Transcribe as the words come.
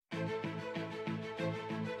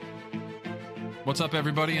What's up,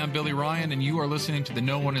 everybody? I'm Billy Ryan, and you are listening to the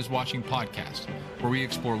No One Is Watching podcast, where we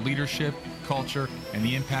explore leadership, culture, and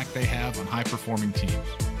the impact they have on high-performing teams.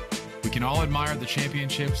 We can all admire the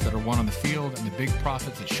championships that are won on the field and the big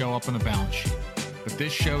profits that show up on the balance sheet. But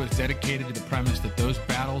this show is dedicated to the premise that those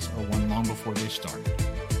battles are won long before they start.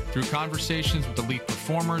 Through conversations with elite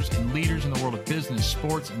performers and leaders in the world of business,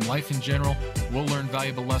 sports, and life in general, we'll learn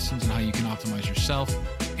valuable lessons on how you can optimize yourself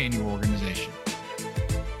and your organization.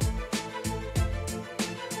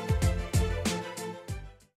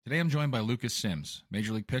 Today I'm joined by Lucas Sims,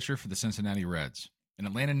 Major League pitcher for the Cincinnati Reds. An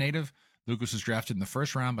Atlanta native, Lucas was drafted in the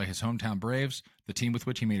first round by his hometown Braves, the team with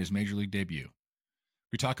which he made his Major League debut.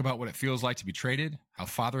 We talk about what it feels like to be traded, how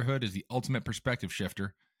fatherhood is the ultimate perspective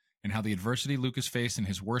shifter, and how the adversity Lucas faced in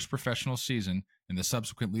his worst professional season and the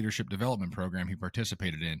subsequent leadership development program he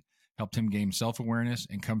participated in helped him gain self-awareness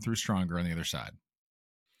and come through stronger on the other side.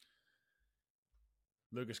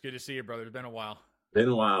 Lucas, good to see you, brother. It's been a while. Been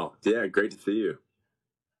a while. Yeah, great to see you.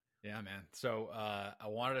 Yeah, man. So I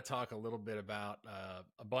wanted to talk a little bit about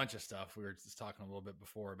a bunch of stuff. We were just talking a little bit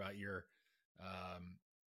before about you're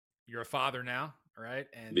a father now, right?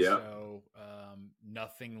 And yeah. So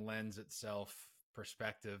nothing lends itself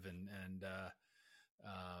perspective and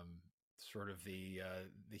sort of the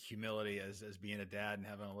humility as being a dad and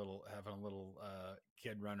having a little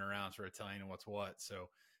kid running around, sort of telling you what's what. So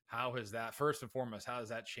how has that, first and foremost, how has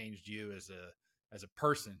that changed you as a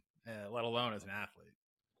person, let alone as an athlete?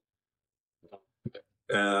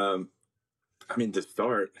 To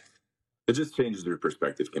start, it just changes your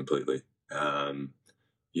perspective completely.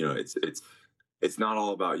 It's not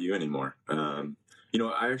all about you anymore. I've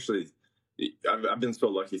been so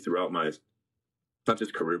lucky throughout my, not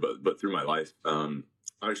just career, but through my life. I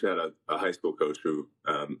actually had a high school coach who,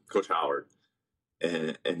 Coach Howard,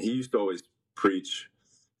 and he used to always preach.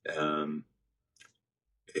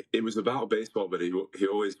 It was about baseball, but he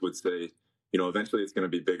always would say, eventually it's going to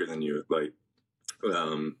be bigger than you. Like,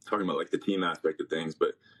 talking about like the team aspect of things,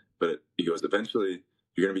 but he goes, eventually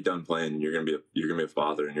you're going to be done playing and you're going to be a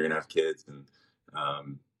father and you're going to have kids. And,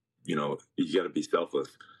 you got to be selfless.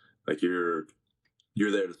 Like you're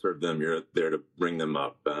there to serve them. You're there to bring them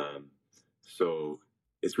up. So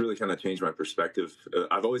it's really kind of changed my perspective.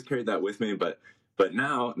 I've always carried that with me, but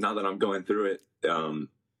now that I'm going through it,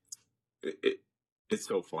 it's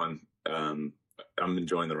so fun. I'm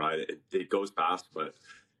enjoying the ride. It goes fast, but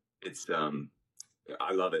it's,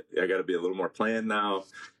 I love it. I got to be a little more planned now.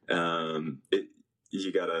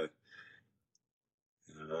 You got to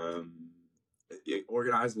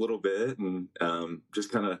organize a little bit and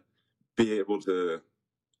just kind of be able to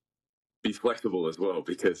be flexible as well,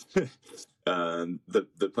 because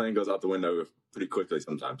the plan goes out the window pretty quickly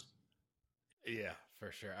sometimes. Yeah,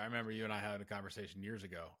 for sure. I remember you and I had a conversation years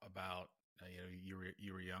ago about you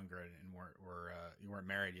were younger and you weren't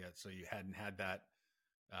married yet, so you hadn't had that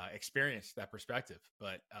experience, that perspective.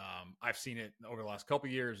 But I've seen it over the last couple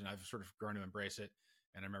of years, and I've sort of grown to embrace it.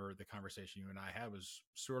 And I remember the conversation you and I had was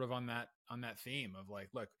sort of on that theme of like,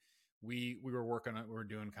 look, we were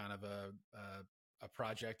doing kind of a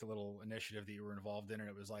project, a little initiative that you were involved in, and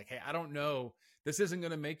it was like, hey, I don't know, this isn't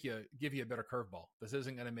going to give you a better curveball. This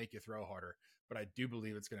isn't going to make you throw harder, but I do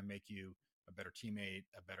believe it's going to make you a better teammate,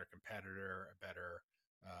 a better competitor,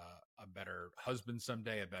 a better husband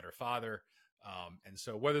someday, a better father. And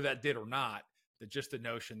so whether that did or not, just the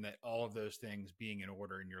notion that all of those things being in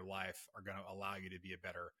order in your life are going to allow you to be a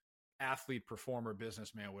better athlete, performer,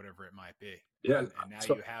 businessman, whatever it might be. Yeah. And now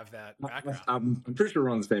you have that background. I'm pretty sure we're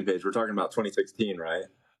on the same page. We're talking about 2016, right?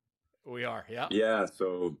 We are. Yeah. Yeah.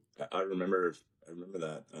 So I remember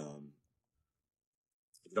that.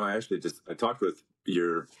 I talked with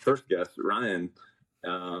your first guest, Ryan,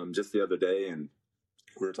 just the other day, and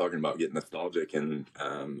we were talking about getting nostalgic, and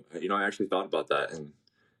I actually thought about that, and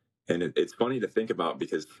it's funny to think about,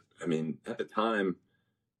 because at the time,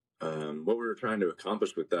 what we were trying to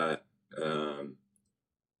accomplish with that,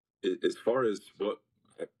 as far as what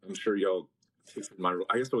I'm sure y'all,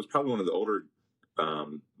 I guess I was probably one of the older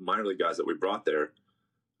minor league guys that we brought there,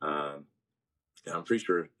 and I'm pretty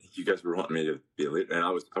sure you guys were wanting me to be a leader, and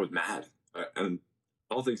I was mad, and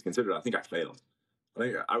all things considered, I think I failed. I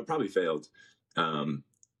think I probably failed.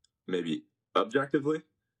 Maybe objectively,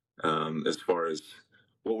 as far as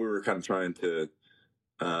what we were kind of trying to,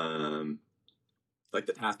 like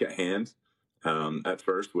the task at hand, at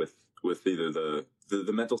first with either the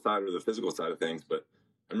mental side or the physical side of things. But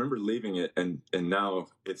I remember leaving it, and now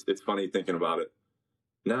it's funny thinking about it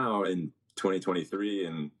now in 2023,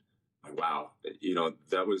 and like, wow,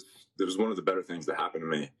 that was one of the better things that happened to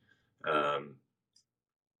me,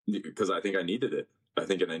 because I think I needed it. I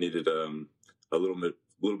think I needed a little bit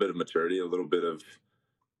little bit of maturity, a little bit of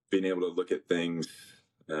being able to look at things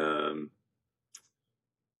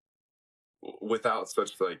without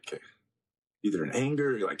such like either an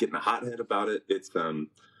anger, like getting a hothead about it. It's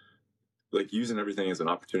like using everything as an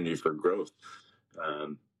opportunity for growth.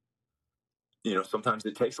 Um, Sometimes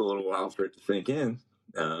it takes a little while for it to sink in.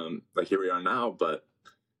 Like here we are now, but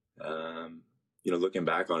looking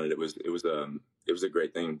back on it, it was a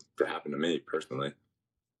great thing to happen to me personally.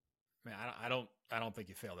 Man, I don't think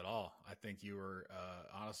you failed at all. I think you were,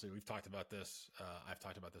 honestly, we've talked about this. I've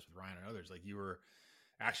talked about this with Ryan and others. Like you were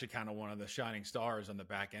actually kind of one of the shining stars on the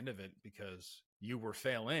back end of it, because you were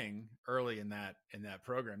failing early in that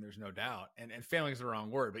program. There's no doubt. And failing is the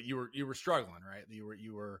wrong word, but you were struggling, right? You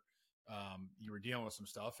were dealing with some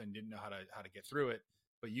stuff and didn't know how to get through it,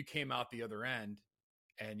 but you came out the other end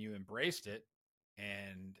and you embraced it.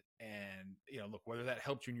 And look, whether that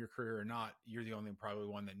helped you in your career or not, you're the only probably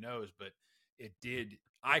one that knows, but it did.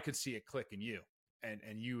 I could see it click in you, and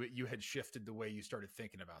you had shifted the way you started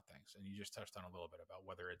thinking about things. And you just touched on a little bit about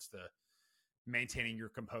whether it's the maintaining your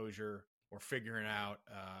composure or figuring out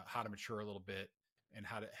how to mature a little bit, and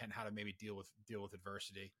how to maybe deal with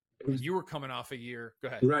adversity. And you were coming off a year. Go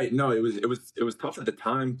ahead. Right. No, it was tough at the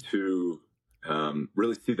time to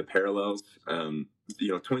really see the parallels.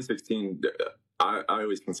 2016, I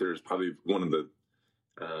always consider it probably one of the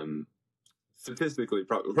statistically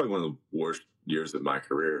probably one of the worst years of my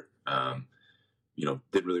career.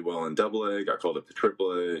 Did really well in AA, got called up to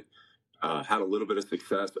AAA, had a little bit of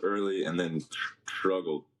success early, and then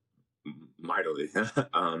struggled mightily,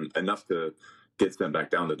 enough to get sent back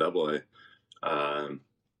down to AA.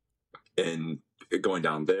 And going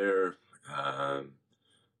down there, I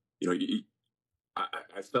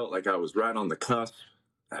felt like I was right on the cusp.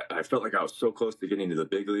 I felt like I was so close to getting to the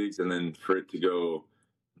big leagues, and then for it to go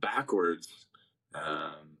backwards,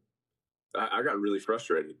 I got really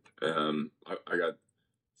frustrated. I got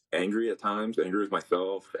angry at times, angry with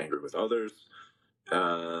myself, angry with others.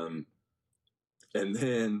 And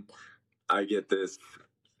then I get this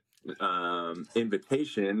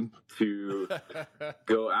invitation to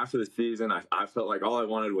go after the season. I felt like all I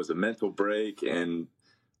wanted was a mental break, and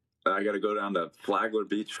I got to go down to Flagler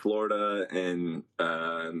Beach, Florida, and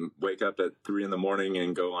wake up at 3 a.m.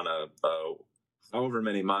 and go on a however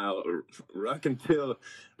many mile ruck until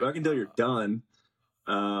you're done.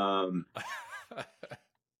 And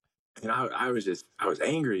I was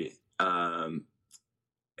angry. And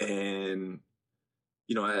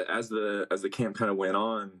as the camp kind of went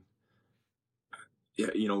on, yeah,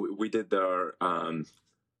 we did our I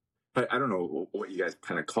don't know what you guys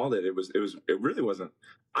kind of called it. It really wasn't.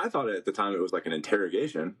 I thought at the time it was like an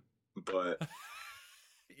interrogation, but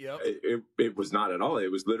yep. It was not at all. It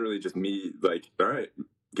was literally just me like, all right,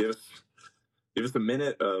 give us a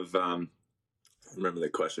minute of I remember the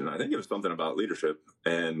question. I think it was something about leadership,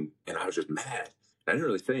 and I was just mad. I didn't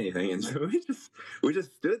really say anything, and so we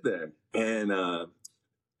just stood there. And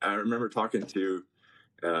I remember talking to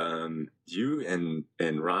you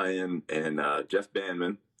and Ryan and Jeff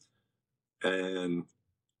Banman. And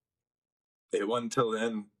it wasn't until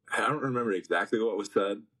then, I don't remember exactly what was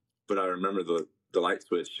said, but I remember the light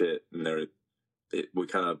switch hit, and I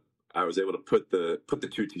was able to put the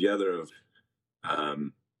two together of,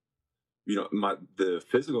 the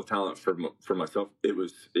physical talent for myself. It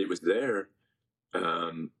was there.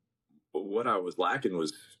 What I was lacking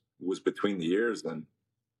was between the ears, and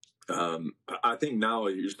I think now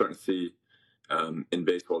you're starting to see in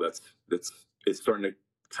baseball it's starting to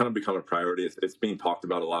kind of become a priority. It's being talked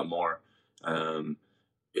about a lot more.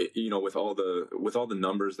 With all the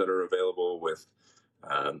numbers that are available with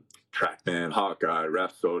TrackMan, Hawkeye,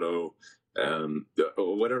 Rapsodo,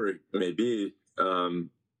 whatever it may be,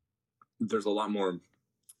 there's a lot more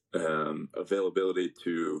availability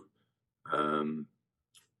to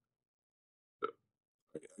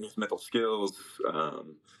mental skills,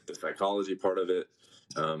 the psychology part of it.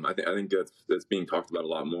 I think that's being talked about a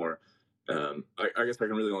lot more. I guess I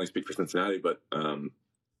can really only speak for Cincinnati, but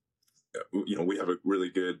we have a really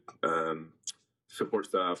good support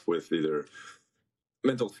staff with either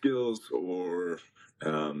mental skills or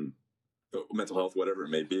mental health, whatever it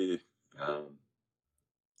may be.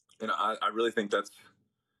 And I really think that's,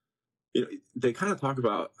 they kind of talk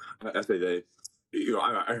about, I say they,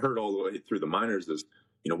 I heard all the way through the minors is,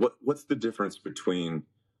 what's the difference between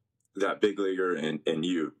that big leaguer and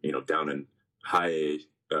you, down in high A,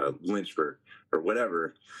 Lynchburg or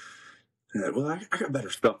whatever. Well, I got better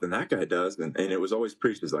stuff than that guy does. And it was always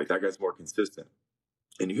preached as like, that guy's more consistent.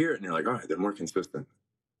 And you hear it and you're like, all right, they're more consistent.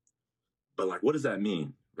 But like, what does that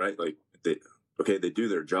mean? Right? Like they do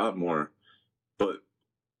their job more, but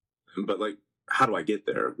like, how do I get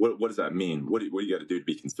there? What does that mean? What do you got to do to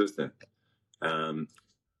be consistent? So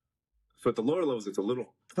at the lower levels, it's a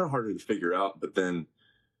little kind of harder to figure out. But then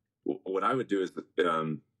what I would do is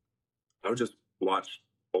I would just watch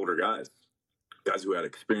older guys who had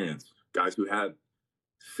experience, guys who had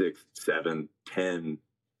 6, 7, 10,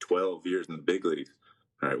 12 years in the big leagues.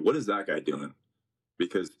 All right, what is that guy doing?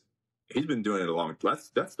 Because he's been doing it a long time.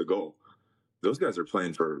 That's the goal. Those guys are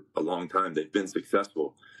playing for a long time. They've been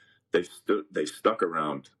successful. They've stuck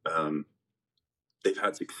around. They've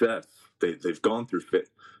had success. They've gone through fit.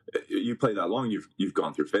 You play that long, you've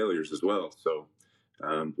gone through failures as well. So,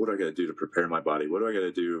 what do I got to do to prepare my body? What do I got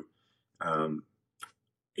to do?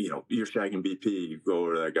 You're shagging BP. You go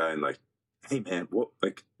over to that guy and like, hey man, what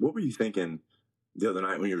were you thinking the other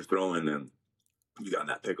night when you were throwing and you got in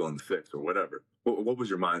that pickle in the 6th or whatever? What was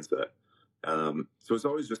your mindset? So it's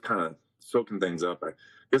always just kind of soaking things up. I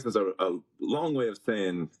guess it's a long way of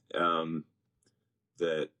saying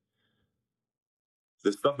that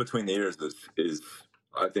the stuff between the ears is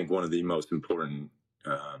I think one of the most important.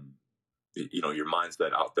 Your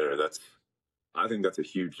mindset out there. I think that's a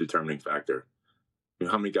huge determining factor.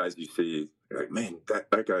 How many guys do you see? You're like, man,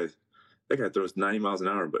 that guy throws 90 miles an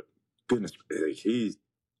hour, but goodness, like he's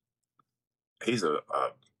an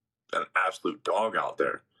absolute dog out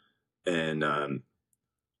there, and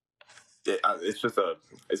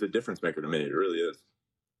it's a difference maker to me. It really is.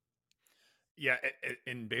 Yeah,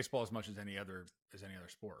 in baseball, as much as any other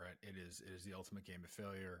sport, right? It is the ultimate game of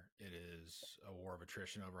failure. It is a war of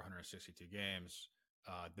attrition over 162 games.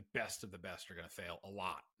 The best of the best are going to fail a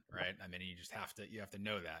lot, right? I mean, you have to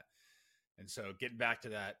know that. And so, getting back to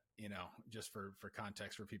that, just for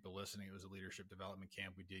context for people listening, it was a leadership development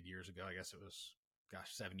camp we did years ago. I guess it was,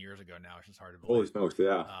 7 years ago now. It's just hard to believe. Holy smokes,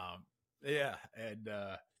 yeah, yeah, and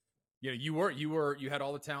you had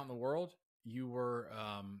all the talent in the world. You were,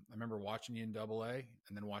 I remember watching you in AA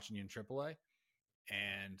and then watching you in AAA.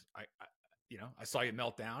 And I saw you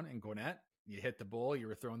melt down in Gwinnett. You hit the bull, you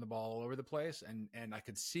were throwing the ball all over the place. And I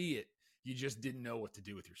could see it. You just didn't know what to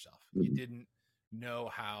do with yourself. Mm-hmm. You didn't know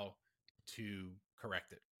how to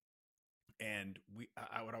correct it. And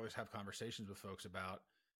I would always have conversations with folks about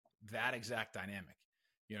that exact dynamic.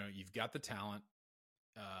 You've got the talent.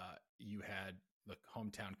 You had the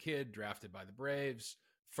hometown kid drafted by the Braves,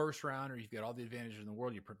 first rounder. You've got all the advantages in the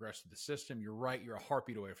world. You progress through the system. You're right. You're a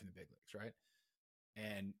heartbeat away from the big leagues, right?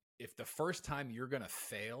 And if the first time you're going to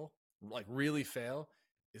fail, like really fail,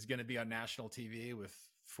 is going to be on national TV with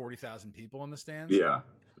 40,000 people in the stands, yeah,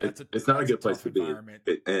 it's not a good place to be.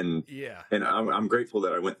 And I'm grateful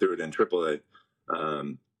that I went through it in AAA.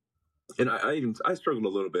 And I struggled a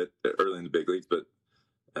little bit early in the big leagues, but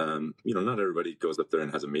not everybody goes up there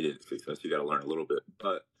and has immediate success. You got to learn a little bit,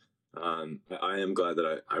 but I am glad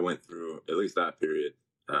that I went through at least that period.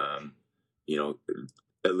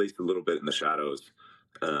 At least a little bit in the shadows,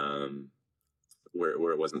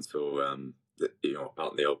 where it wasn't so out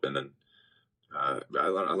in the open. And I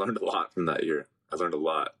learned a lot from that year. I learned a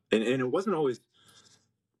lot, and it wasn't always.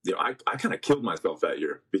 I kind of killed myself that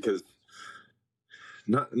year because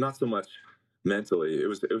not so much mentally. It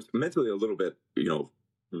was mentally a little bit.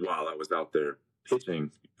 While I was out there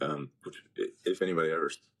pitching, which if anybody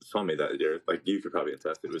ever saw me that year, like you could probably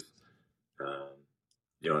attest, it was. I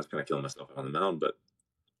was kind of killing myself on the mound, but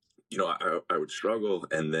I would struggle,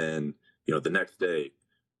 and then the next day,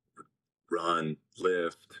 run,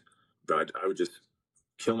 lift, but I would just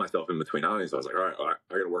kill myself in between outings. I was like, all right,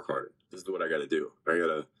 I got to work harder. This is what I got to do. I got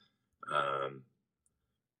to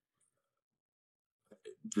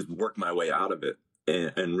just work my way out of it.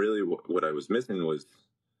 And really, what I was missing was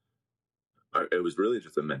it was really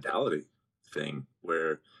just a mentality thing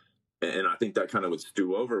where, and I think that kind of would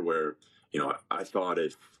stew over where I thought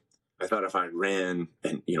if I ran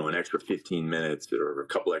and an extra 15 minutes or a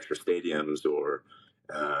couple extra stadiums or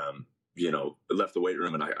left the weight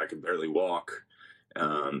room and I could barely walk,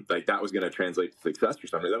 like that was going to translate to success or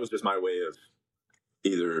something. That was just my way of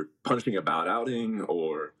either punishing a bad outing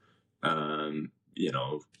or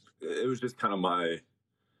it was just kind of I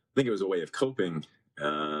think it was a way of coping,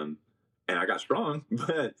 and I got strong,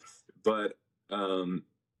 but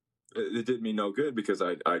it did me no good because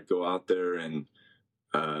I'd go out there and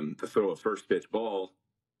throw a first pitch ball,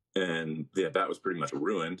 and the at bat was pretty much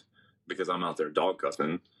ruined because I'm out there dog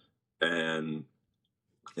cussing, and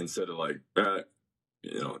instead of like,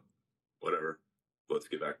 whatever, let's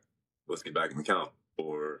get back in the count,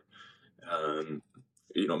 or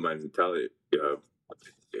my mentality.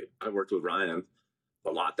 I worked with Ryan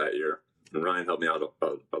a lot that year, and Ryan helped me out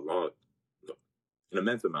a lot, an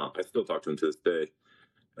immense amount. I still talk to him to this day.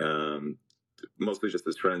 Mostly just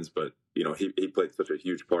as friends, but he played such a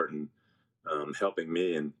huge part in helping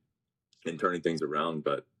me and turning things around.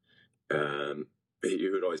 But he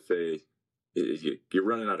would always say,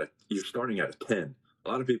 you're starting at a 10. A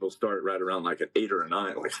lot of people start right around like an 8 or a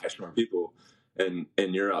 9, like high strung people, and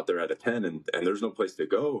you're out there at a 10, and there's no place to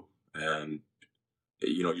go. And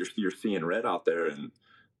you're seeing red out there, and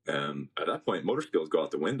at that point, motor skills go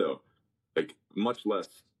out the window. Like, much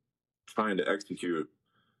less trying to execute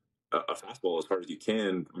a fastball as hard as you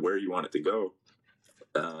can where you want it to go.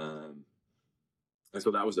 And so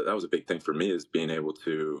that was a big thing for me, is being able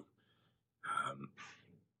to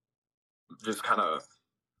just kind of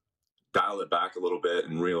dial it back a little bit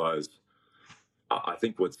and realize, I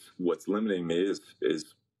think what's limiting me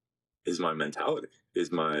is my mentality,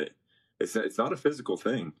 it's not a physical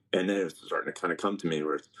thing. And then it's starting to kind of come to me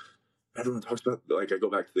where everyone talks about, like, I go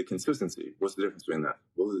back to the consistency. What's the difference between that?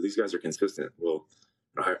 Well, these guys are consistent. Well,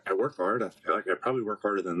 I work hard. I feel like I probably work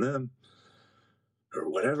harder than them, or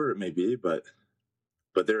whatever it may be, but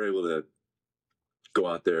they're able to go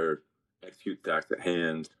out there, execute the task at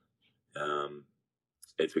hand.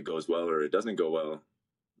 If it goes well or it doesn't go well,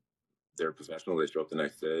 they're professional. They show up the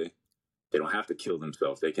next day. They don't have to kill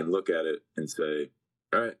themselves. They can look at it and say,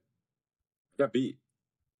 all right, I got beat.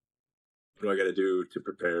 What do I got to do to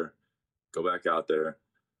prepare? Go back out there.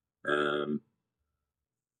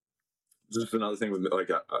 Just another thing with,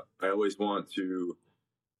 like, I always want to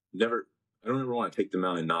I don't ever want to take them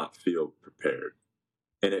out and not feel prepared.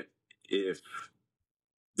 And if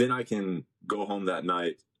then I can go home that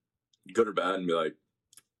night, good or bad, and be like,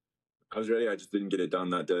 I was ready, I just didn't get it done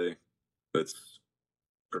that day. Let's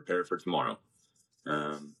prepare for tomorrow.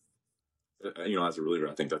 As a reliever,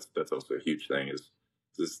 I think that's also a huge thing. Is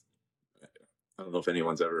this? I don't know if I've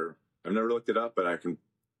never looked it up, but I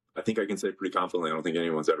think I can say pretty confidently, I don't think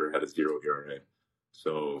anyone's ever had a 0 ERA.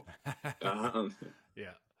 So,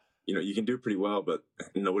 yeah, you can do pretty well, but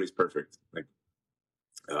nobody's perfect. Like,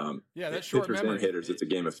 that short pitchers memory, and hitters, it's a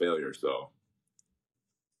game of failure. So,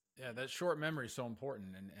 yeah, that short memory is so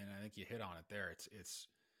important, and I think you hit on it there. It's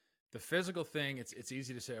the physical thing. It's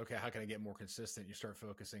easy to say, okay, how can I get more consistent? You start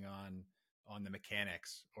focusing on the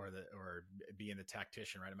mechanics, or being the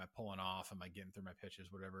tactician, right? Am I pulling off? Am I getting through my pitches?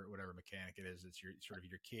 Whatever mechanic it is, it's your sort of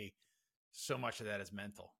your key. So much of that is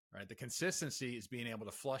mental, right? The consistency is being able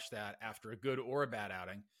to flush that after a good or a bad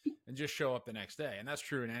outing and just show up the next day. And that's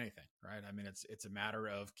true in anything, right? I mean, it's a matter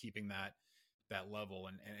of keeping that level.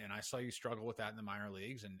 And I saw you struggle with that in the minor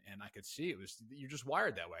leagues, and I could see you're just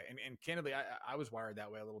wired that way. And candidly, I was wired that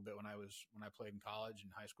way a little bit when I played in college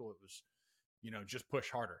and high school. It was, just push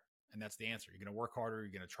harder. And that's the answer. You're going to work harder.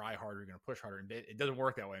 You're going to try harder. You're going to push harder. And it doesn't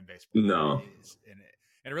work that way in baseball. no. And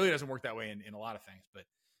it really doesn't work that way in a lot of things. But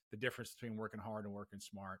the difference between working hard and working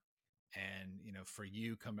smart, and for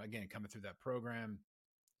you coming through that program,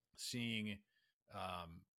 seeing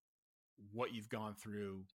what you've gone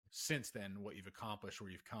through since then, what you've accomplished, where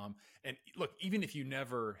you've come, and look, even if you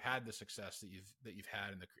never had the success that you've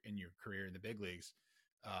had in your career in the big leagues,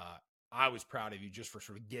 I was proud of you just for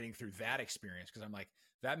sort of getting through that experience, because I'm like,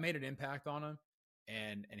 that made an impact on him,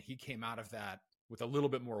 and he came out of that with a little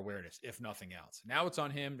bit more awareness, if nothing else. Now it's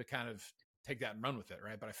on him to kind of take that and run with it,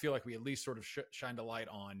 right? But I feel like we at least sort of shined a light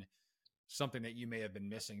on something that you may have been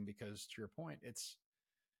missing, because to your point, it's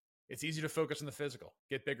easy to focus on the physical,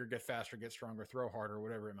 get bigger, get faster, get stronger, throw harder,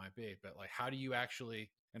 whatever it might be. But like, how do you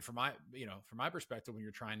actually, and from my perspective, when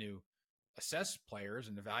you're trying to assess players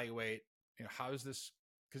and evaluate, how is this,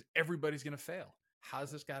 because everybody's going to fail.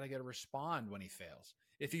 How's this guy going to respond when he fails?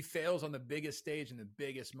 If he fails on the biggest stage in the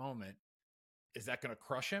biggest moment, is that going to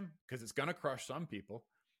crush him? Because it's going to crush some people.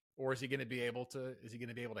 Or is he going to be able to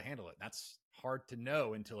handle it? That's hard to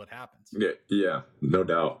know until it happens. Yeah, no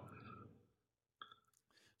doubt.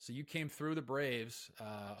 So you came through the Braves,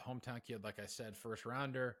 hometown kid, like I said, first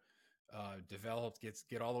rounder, developed,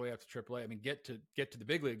 get all the way up to AAA. I mean, get to the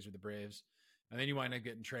big leagues with the Braves, and then you wind up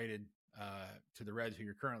getting traded to the Reds, who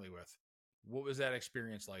you're currently with. What was that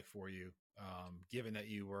experience like for you, given that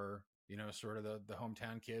you were, sort of the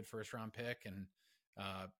hometown kid, first round pick, and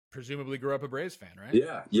presumably grew up a Braves fan, right?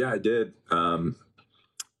 Yeah, I did.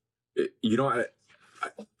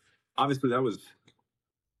 Obviously that was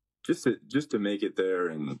just to make it there,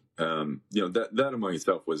 and that among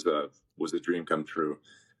itself was a dream come true.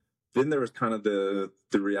 Then there was kind of the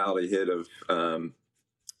reality hit of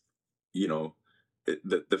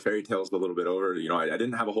the fairy tale's a little bit over. I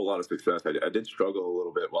didn't have a whole lot of success. I did struggle a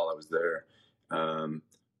little bit while I was there.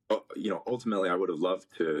 Ultimately I would have loved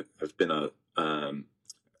to have been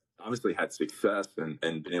obviously had success and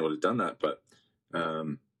been able to done that, but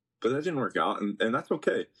that didn't work out, and that's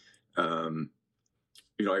okay. I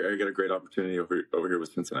got a great opportunity over here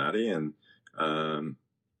with Cincinnati, and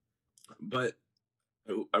But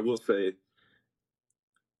I will say,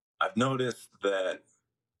 I've noticed that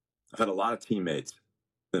I've had a lot of teammates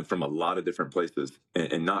from a lot of different places,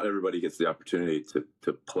 and not everybody gets the opportunity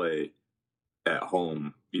to play at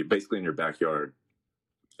home, basically in your backyard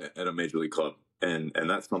at a major league club, and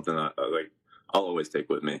that's something like I'll always take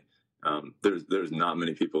with me. There's not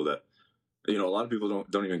many people that, a lot of people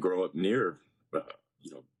don't even grow up near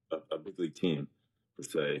a big league team per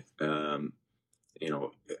se. I've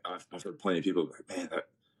heard plenty of people like, man,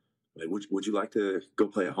 like, would you like to go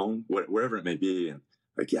play at home, wherever it may be, and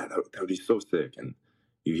like, yeah, that would be so sick. And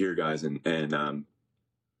you hear guys, and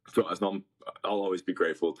so I'll always be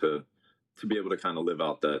grateful to be able to kind of live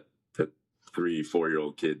out that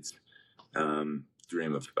 3-4-year-old kid's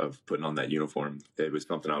dream of putting on that uniform. It was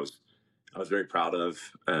something I was very proud of.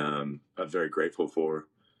 I'm very grateful for.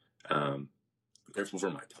 Grateful for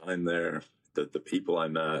my time there, the people I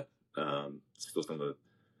met. Still some of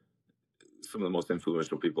the most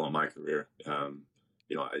influential people in my career. I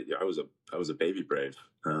was a baby Brave,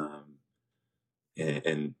 and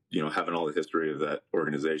having all the history of that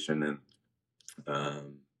organization, and I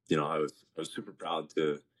was super proud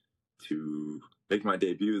to make my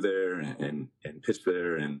debut there and pitch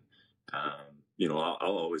there, and I'll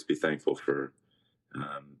always be thankful for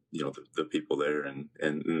the people there, and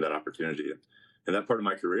that opportunity, and that part of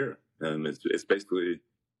my career. It's basically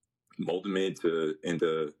molded me into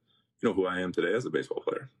who I am today as a baseball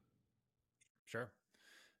player. Sure.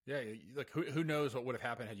 Yeah. Look, who knows what would have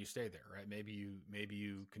happened had you stayed there, right? Maybe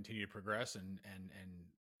you continue to progress and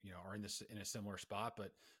are in a similar spot,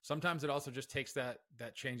 but sometimes it also just takes that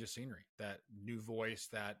change of scenery, that new voice,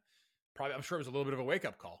 that probably, I'm sure it was a little bit of a wake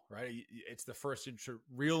up call, right? It's the first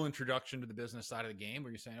real introduction to the business side of the game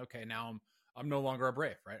where you're saying, okay, now I'm no longer a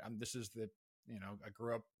Brave, right? This is I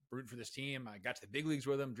grew up rooting for this team. I got to the big leagues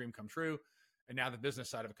with them, dream come true. And now the business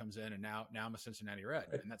side of it comes in, and now I'm a Cincinnati Red,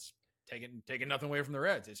 and that's taking nothing away from the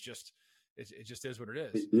Reds. It just is what it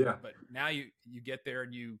is. Yeah. But now you get there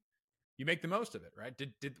and you make the most of it, right?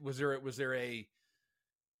 Was there a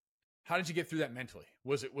how did you get through that mentally?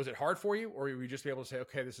 Was it hard for you, or were you just able to say,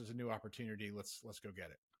 okay, this is a new opportunity, let's go get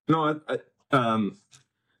it? No,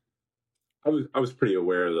 I was pretty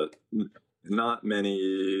aware that not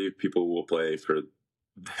many people will play for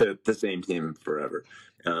the same team forever.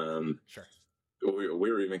 Sure. We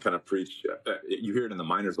were even kind of preached. You hear it in the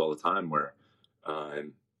minors all the time, where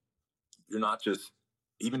you're not just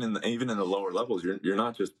even in the lower levels. You're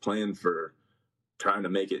not just playing for trying to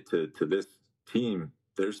make it to this team.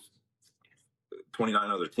 There's 29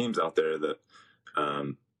 other teams out there that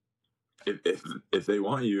if they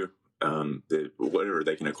want you, whatever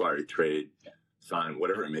they can acquire, trade, sign,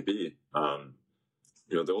 whatever it may be.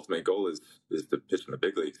 The ultimate goal is to pitch in the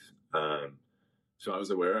big leagues. So I was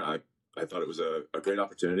aware. I thought it was a great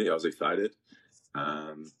opportunity. I was excited.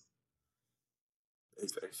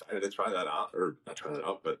 Excited to try that out, or not try that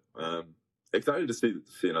out, but excited to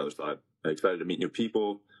see another side. Excited to meet new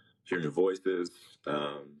people, hear new voices.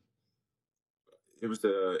 It was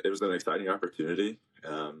an exciting opportunity.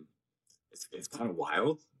 It's kind of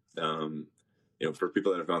wild, for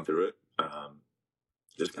people that have gone through it.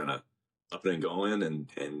 Just kind of up and going,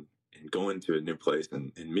 and going to a new place,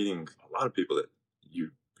 and meeting a lot of people that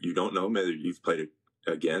you don't know, maybe you've played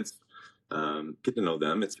against. Get to know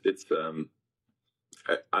them.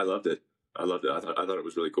 I loved it. I thought it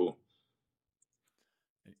was really cool.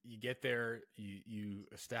 You get there, you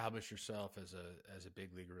establish yourself as a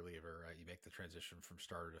big league reliever, right? You make the transition from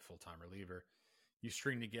starter to full-time reliever. You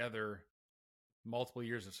string together multiple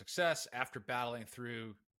years of success after battling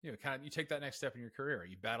through, you take that next step in your career.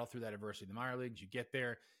 You battle through that adversity in the minor leagues. You get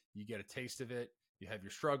there, you get a taste of it. You have your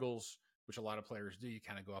struggles, which a lot of players do. You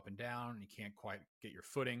kind of go up and down, and you can't quite get your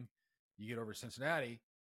footing. You get over to Cincinnati,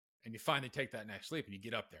 and you finally take that next leap, and you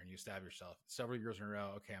get up there and you establish yourself several years in a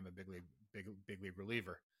row. Okay, I'm a big league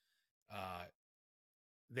reliever.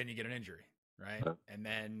 Then you get an injury, right? And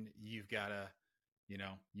then you've got to,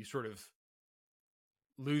 you sort of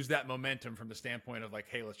lose that momentum from the standpoint of like,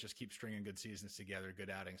 hey, let's just keep stringing good seasons together,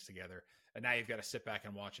 good outings together. And now you've got to sit back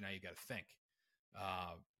and watch, and now you've got to think.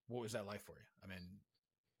 What was that like for you? I mean,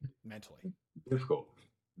 mentally? Difficult.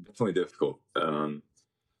 Definitely difficult.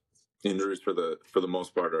 Injuries for the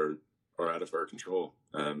most part are out of our control.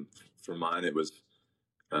 For mine, it was,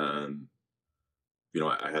 I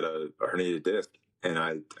had a herniated disc, and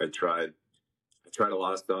I tried a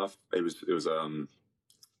lot of stuff. It was a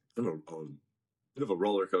bit of a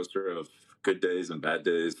roller coaster of good days and bad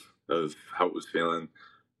days of how it was feeling.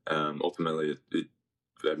 Ultimately,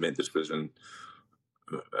 I made the decision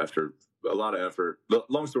after a lot of effort.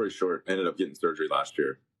 Long story short, ended up getting surgery last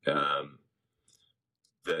year.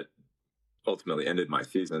 That ultimately ended my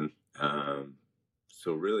season.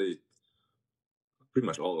 So really, pretty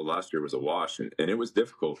much all of last year was a wash, and it was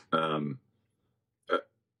difficult. Uh,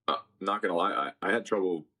 not gonna lie, I had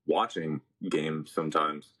trouble watching games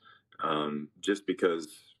sometimes, just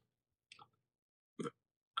because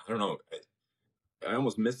I don't know. I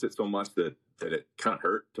almost missed it so much that it kind of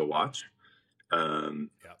hurt to watch.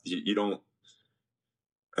 You don't.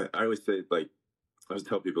 I always say, like, I always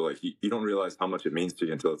tell people, like, you don't realize how much it means to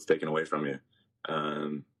you until it's taken away from you.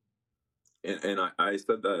 And I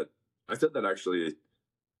said that actually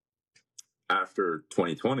after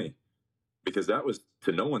 2020, because that was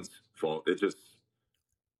to no one's fault. That just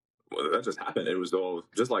happened. It was all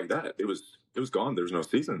just like that. It was gone. There was no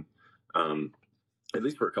season, at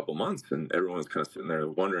least for a couple months, and everyone was kind of sitting there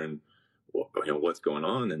wondering, what's going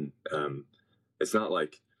on. And it's not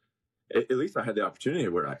like, at least I had the opportunity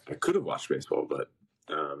where I could have watched baseball, but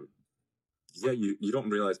yeah, you don't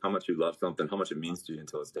realize how much you love something, how much it means to you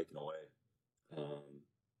until it's taken away.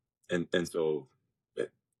 And so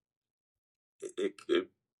it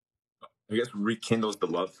I guess rekindles the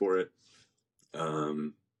love for it.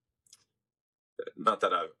 Not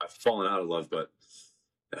that I've fallen out of love, but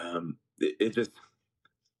it just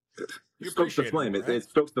stokes the flame. More, right? It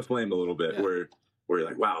stokes the flame a little bit, where you're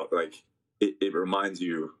like, wow, like it reminds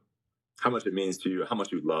you how much it means to you, how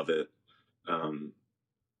much you love it,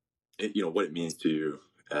 what it means to you.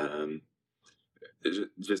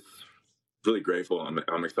 Just really grateful.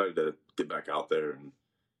 I'm excited to get back out there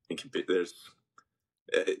and compete.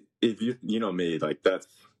 If you know me, like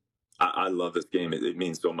I love this game. It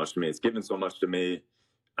means so much to me. It's given so much to me.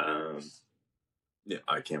 I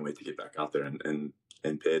can't wait to get back out there and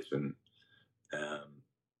pitch. And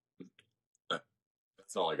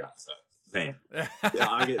that's all I got to say. Man, yeah,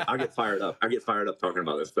 I get fired up. I get fired up talking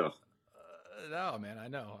about this stuff. No, man, I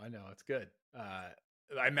know, it's good. I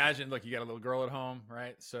imagine, look, you got a little girl at home,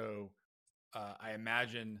 right? So I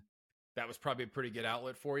imagine that was probably a pretty good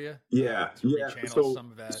outlet for you. Yeah. So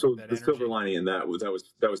some of that. So that the energy. Silver lining in that was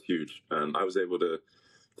huge. I was able to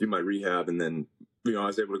do my rehab, and then I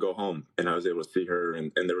was able to go home, and I was able to see her,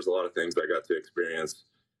 and there was a lot of things I got to experience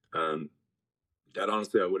that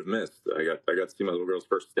honestly I would have missed. I got to see my little girl's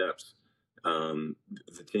first steps. The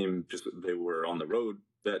team they were on the road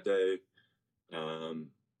that day,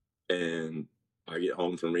 and I get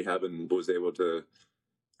home from rehab and was able to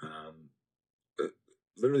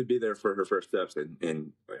literally be there for her first steps,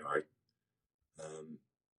 and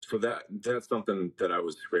so that's something that I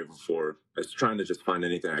was grateful for. I was trying to just find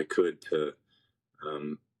anything I could to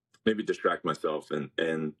maybe distract myself,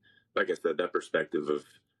 and like I said, that perspective of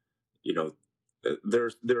there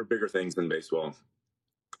are bigger things than baseball.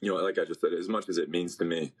 Like I just said, as much as it means to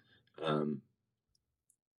me,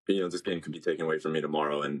 this game could be taken away from me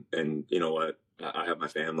tomorrow, and you know what? I have my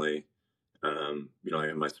family. I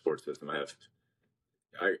have my support system. I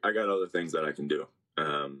got other things that I can do.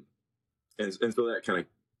 And so that kind of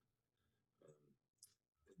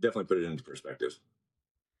definitely put it into perspective.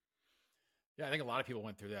 Yeah, I think a lot of people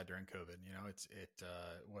went through that during COVID.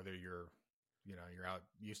 Whether you're out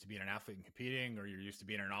used to being an athlete and competing, or you're used to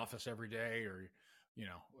being in an office every day, or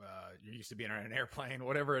you're used to being on an airplane,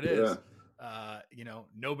 whatever it is.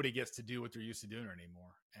 Nobody gets to do what they're used to doing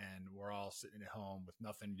anymore, and we're all sitting at home with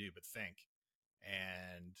nothing to do but think.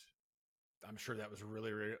 And I'm sure that was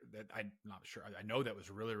really, really, I'm not sure. I know that was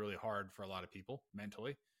really, really hard for a lot of people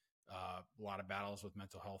mentally. A lot of battles with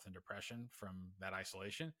mental health and depression from that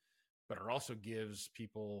isolation, but it also gives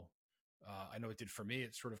people, I know it did for me,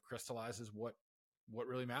 it sort of crystallizes what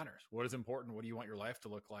really matters. What is important? What do you want your life to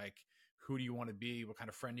look like? Who do you want to be? What kind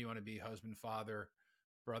of friend do you want to be? Husband, father,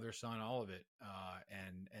 brother, son, all of it.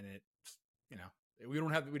 And it, we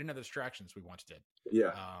didn't have the distractions we once did.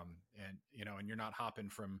 Yeah. And you're not hopping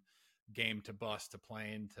from game to bus to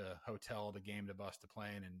plane to hotel to game to bus to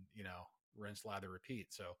plane, and rinse, lather,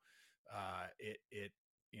 repeat. So I'm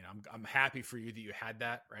happy for you that you had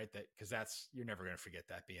that, right? That because you're never going to forget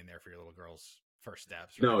that, being there for your little girl's first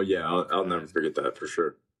steps. Right? No, yeah, I'll never forget that for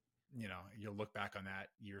sure. You'll look back on that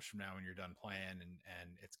years from now when you're done playing,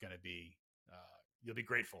 and it's going to be you'll be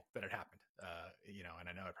grateful that it happened. And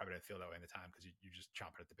I know I probably didn't feel that way in the time because you're just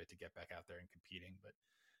chomping at the bit to get back out there and competing. But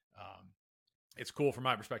it's cool from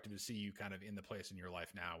my perspective to see you kind of in the place in your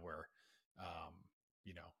life now where,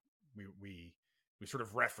 we sort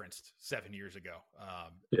of referenced 7 years ago,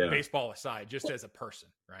 baseball aside, just as a person,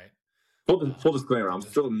 right? Full disclaimer, I'm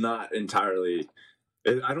still not entirely,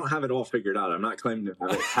 I don't have it all figured out. I'm not claiming to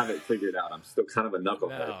have it figured out. I'm still kind of a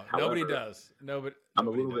knucklehead. No, nobody does. I'm a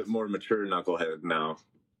little bit more mature knucklehead now.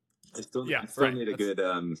 I still need a good,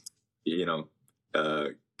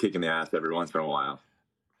 kick in the ass every once in a while.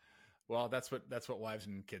 Well, that's what wives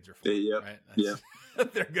and kids are for, Yep. right? Yeah.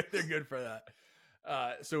 They're good. They're good for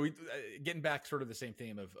that. So we getting back sort of the same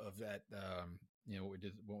theme of that. What we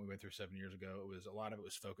did when we went through 7 years ago. It was a lot of it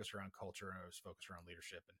was focused around culture and it was focused around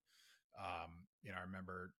leadership. And I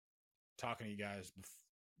remember talking to you guys,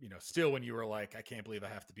 still when you were like, I can't believe I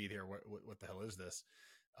have to be there. What the hell is this?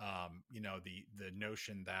 The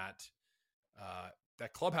notion that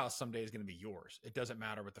that clubhouse someday is going to be yours. It doesn't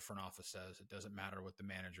matter what the front office says. It doesn't matter what the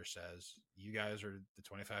manager says. You guys are the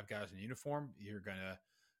 25 guys in uniform. You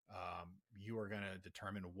are going to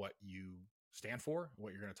determine what you stand for,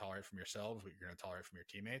 what you're going to tolerate from yourselves, what you're going to tolerate from your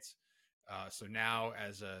teammates. So now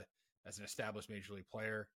as an established major league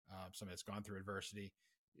player, someone that's gone through adversity,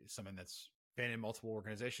 someone that's been in multiple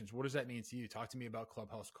organizations, what does that mean to you? Talk to me about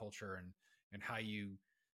clubhouse culture and how you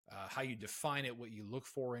define it, what you look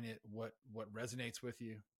for in it, what resonates with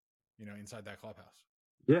you, inside that clubhouse.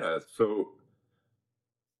 Yeah. So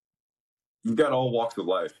you've got all walks of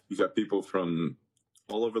life. You've got people from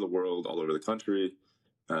all over the world, all over the country,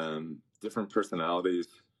 different personalities.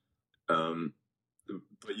 But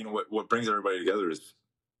what brings everybody together is,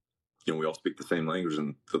 we all speak the same language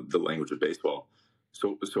and the language of baseball.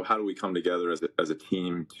 So how do we come together as a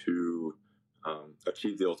team to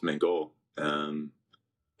achieve the ultimate goal?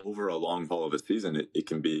 Over a long haul of a season, it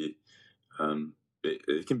can be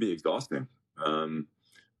it can be exhausting. I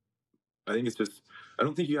think it's just, I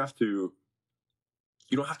don't think you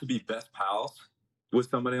don't have to be best pals with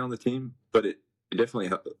somebody on the team, but it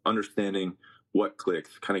definitely understanding what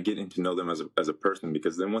clicks, kind of getting to know them as a person,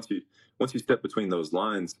 because then once you step between those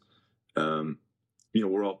lines,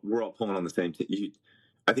 we're all pulling on the same team.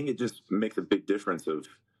 I think it just makes a big difference of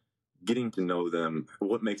getting to know them,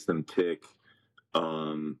 what makes them tick,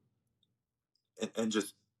 and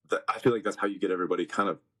just that. I feel like that's how you get everybody kind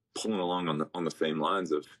of pulling along on the same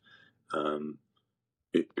lines of.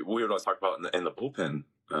 We would always talk about in the bullpen.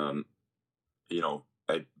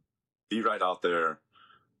 I'd be right out there.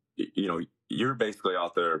 You're basically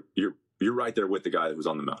out there. You're right there with the guy who's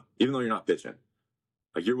on the mound, even though you're not pitching.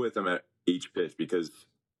 Like, you're with them at each pitch, because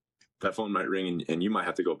that phone might ring and you might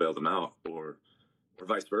have to go bail them out, or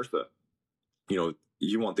vice versa.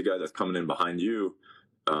 You want the guy that's coming in behind you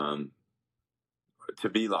to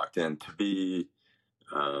be locked in, to be,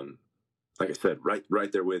 like I said,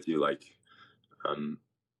 right there with you. Like,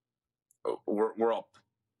 we're all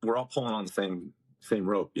pulling on the same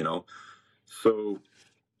rope, So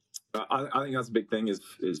I think that's a big thing is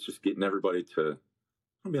just getting everybody to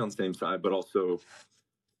be on the same side, but also,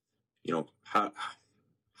 how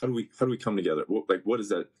do we come together? What does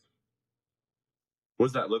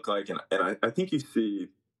that look like? And I think you see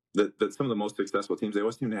that some of the most successful teams, they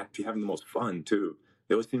always seem to be having the most fun too.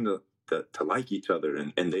 They always seem to like each other,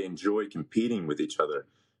 and they enjoy competing with each other.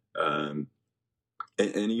 And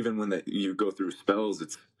even when you go through spells,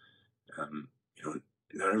 it's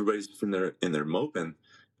not everybody's just in there moping.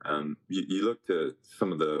 You look to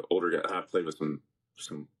some of the older guys. I've played with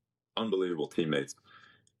some unbelievable teammates,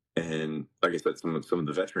 and like I said, some of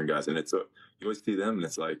the veteran guys, and you always see them, and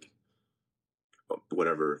it's like,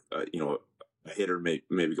 whatever, a hitter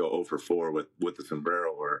maybe go 0 for 4 with the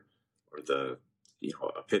sombrero, or the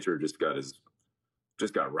a pitcher just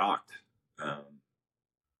got rocked.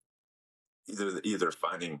 Either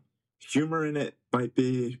finding humor in it might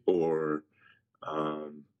be, or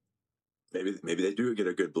maybe they do get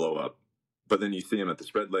a good blow up, but then you see them at the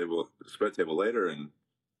spread table later, and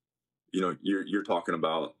you're talking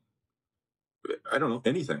about, I don't know,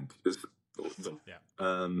 anything.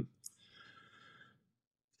 Yeah.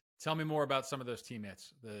 Tell me more about some of those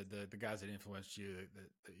teammates, the guys that influenced you,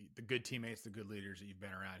 the good teammates, the good leaders that you've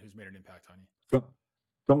been around. Who's made an impact on you?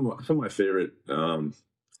 Some of my favorite,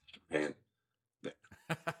 man.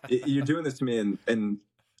 You're doing this to me, and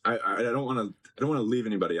I don't want to leave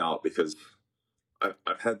anybody out, because I've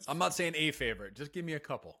had. I'm not saying a favorite. Just give me a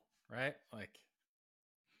couple, right? Like,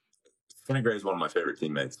 Sonny Gray is one of my favorite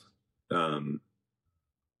teammates. The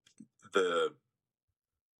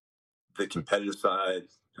competitive side.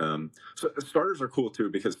 So starters are cool too,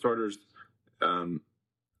 because starters,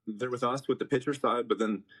 they're with us with the pitcher side, but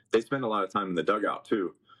then they spend a lot of time in the dugout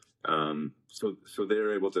too. So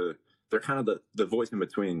they're able to. They're kind of the voice in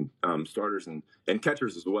between starters and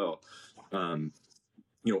catchers as well. We're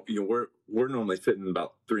normally sitting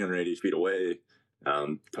about 380 feet away,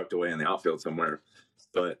 tucked away in the outfield somewhere,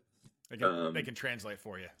 but they can translate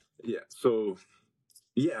for you. Yeah. So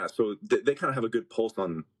they kind of have a good pulse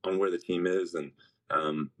on where the team is, and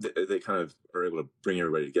they kind of are able to bring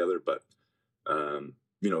everybody together. But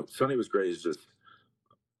Sonny was great. He's just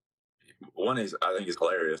I think he's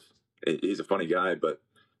hilarious. He's a funny guy, but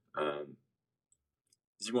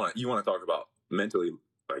you want to talk about mentally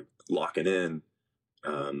like locking in.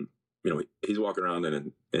 Um, he's walking around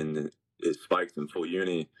in his spikes in full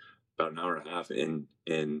uni about an hour and a half, and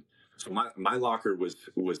so my locker was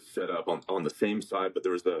set up on the same side, but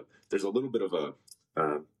there's a little bit of a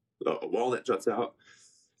wall that juts out,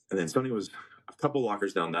 and then Sony was a couple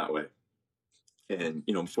lockers down that way. And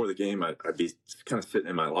before the game, I'd be kind of sitting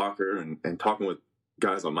in my locker and talking with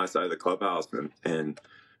guys on my side of the clubhouse, and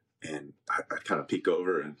I'd kind of peek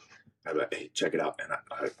over and I'd be like, hey, check it out, and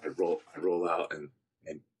I roll out and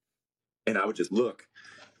I would just look,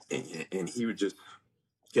 and he would just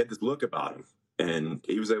get this look about him, and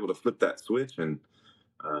he was able to flip that switch, um,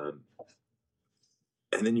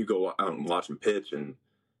 and then you go out and watch him pitch, and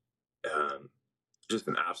um, just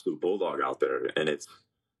an absolute bulldog out there, and it's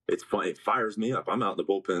fun. It fires me up. I'm out in the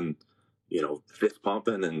bullpen, fist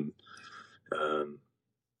pumping, and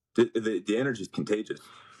the energy is contagious.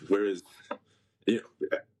 Whereas,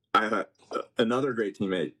 I had another great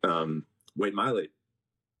teammate, Wade Miley,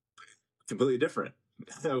 completely different.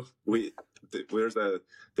 we there's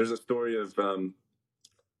a story of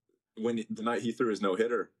when the night he threw his no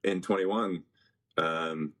hitter in 21. We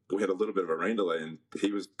had a little bit of a rain delay, and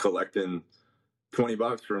he was collecting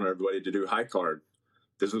 $20 from everybody to do high card.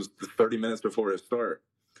 This was 30 minutes before his start,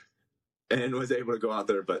 and was able to go out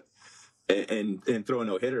there, but and throw a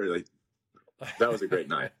no hitter. Like, that was a great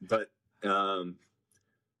night. But yeah,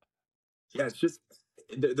 it's just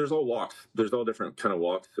there's all walks. There's all different kind of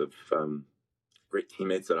walks of great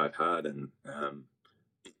teammates that I've had, and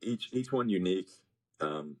each one unique.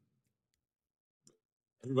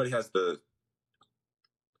 Everybody has the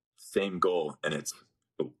same goal, and it's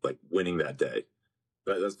like winning that day.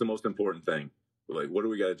 But that's the most important thing. Like, what do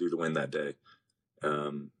we got to do to win that day?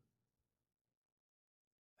 Have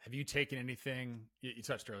you taken anything you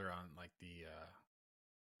touched earlier on, like the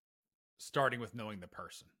starting with knowing the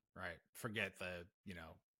person, right? Forget the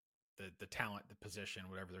talent, the position,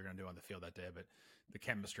 whatever they're going to do on the field that day, but the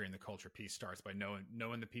chemistry and the culture piece starts by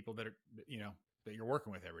knowing the people that are that you're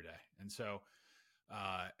working with every day. And so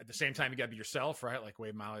at the same time, you got to be yourself, right? Like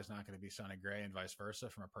Wade Miley's not going to be Sonny Gray and vice versa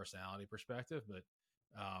from a personality perspective. But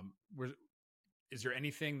is there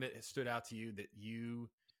anything that stood out to you that you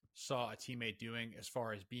saw a teammate doing as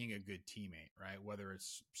far as being a good teammate, right? Whether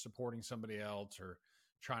it's supporting somebody else or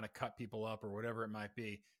trying to cut people up or whatever it might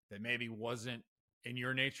be, that maybe wasn't in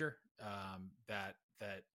your nature, that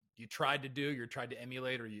you tried to do, you tried to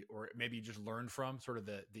emulate, or maybe you just learned from, sort of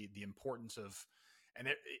the importance of. And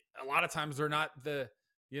a lot of times they're not the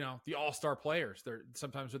all-star players.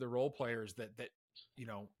 Sometimes they're the role players that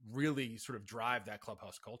really sort of drive that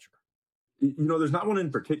clubhouse culture. There's not one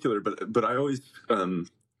in particular, but I always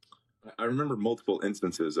I remember multiple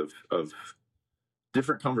instances of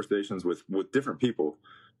different conversations with different people.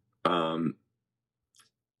 What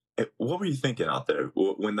were you thinking out there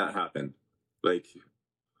when that happened? Like,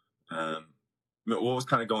 what was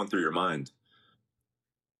kind of going through your mind?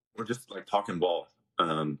 Or just like talking ball.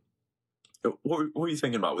 What were you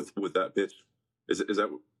thinking about with that pitch? Is that,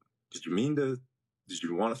 did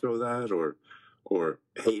you want to throw that, or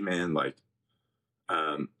hey man, like,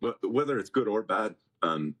 whether it's good or bad,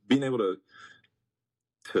 being able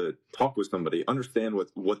to talk with somebody, understand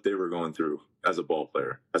what they were going through as a ball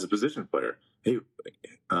player, as a position player. Hey,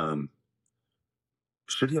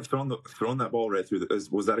 should he have thrown that ball right through?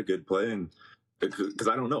 Was that a good play? And because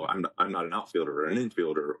I don't know, I'm not an outfielder or an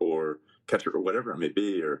infielder or catcher or whatever it may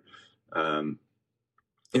be. Or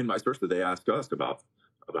in vice versa, they ask us about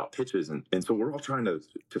pitches, and so we're all trying to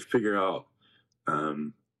figure out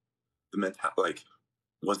the mental, like,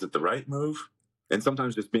 was it the right move? And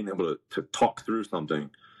sometimes just being able to talk through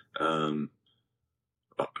something.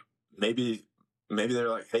 Maybe they're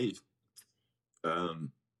like, hey,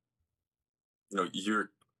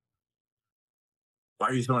 why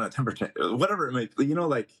are you throwing a temper tantrum? Whatever it may be,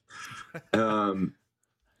 like,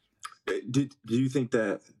 do you think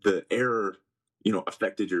that the error,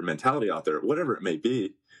 affected your mentality out there? Whatever it may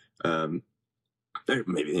be,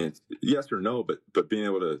 maybe it's yes or no, but being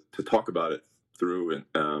able to talk about it through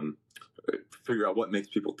and figure out what makes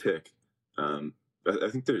people tick. I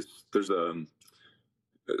think there's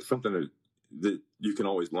something that you can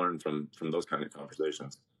always learn from those kind of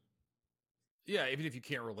conversations. Yeah, even if you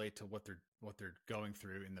can't relate to what they're going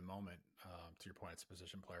through in the moment, to your point, it's a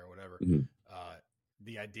position player or whatever. Mm-hmm.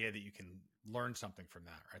 The idea that you can learn something from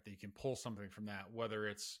that, right? That you can pull something from that, whether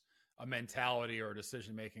it's a mentality or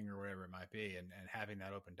decision making or whatever it might be, and having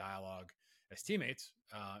that open dialogue as teammates.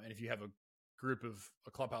 And if you have a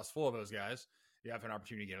clubhouse full of those guys, you have an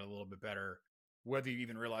opportunity to get a little bit better whether you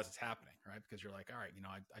even realize it's happening, right? Because you're like, all right,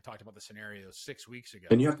 I talked about the scenario 6 weeks ago.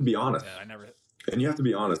 And you have to be honest. That I never. And you have to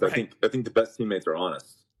be honest. Right. I think the best teammates are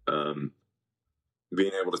honest.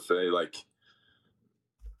 Being able to say, like,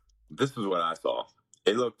 this is what I saw.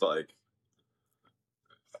 It looked like,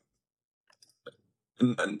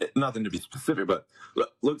 nothing to be specific, but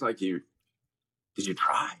looked like did you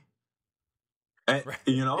try? And, right.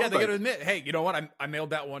 Yeah, they got to admit, hey, you know what? I mailed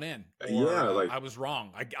that one in. Or, I was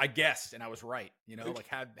wrong. I guessed and I was right. Like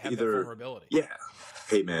have that vulnerability. Yeah.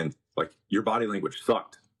 Hey, man, like your body language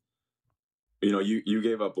sucked. You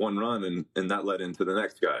gave up one run and that led into the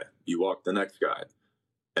next guy. You walked the next guy.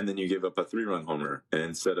 And then you gave up a 3-run homer. And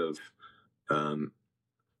instead of,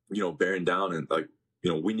 bearing down and like,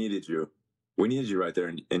 we needed you right there.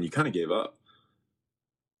 And you kind of gave up.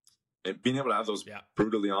 And being able to have those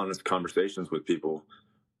brutally honest conversations with people,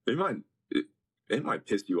 it might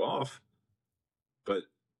piss you off, but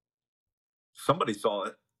somebody saw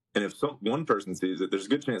it. And if one person sees it, there's a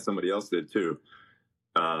good chance somebody else did too.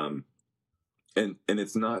 And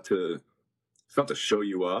it's not to show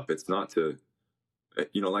you up. It's not to,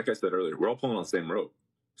 like I said earlier, we're all pulling on the same rope.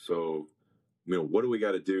 So, what do we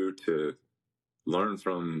got to do to learn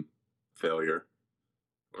from failure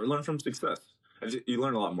or learn from success? You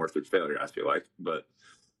learn a lot more through failure, I feel like, but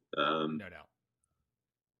no doubt.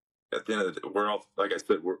 At the end of the day, we're all, like I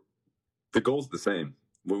said, the goal's the same.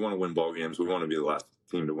 We want to win ball games. We want to be the last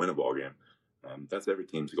team to win a ball game. That's every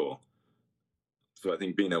team's goal. So I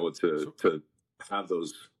think being able to have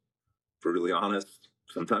those brutally honest,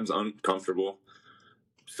 sometimes uncomfortable,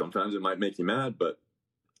 sometimes it might make you mad, but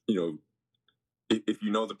if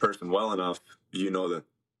you know the person well enough, that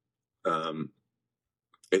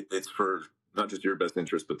it's for not just your best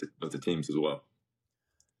interest, but the team's as well.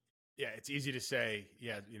 Yeah, it's easy to say,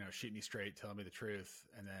 shoot me straight, tell me the truth,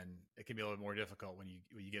 and then it can be a little bit more difficult when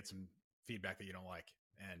you get some feedback that you don't like.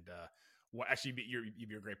 And actually, you'd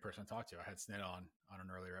be a great person to talk to. I had Snit on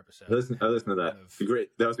an earlier episode. I listened to that. Great,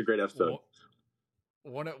 that was a great episode.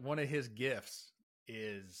 One of his gifts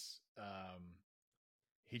is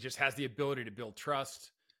he just has the ability to build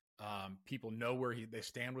trust. People know where they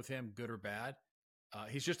stand with him, good or bad.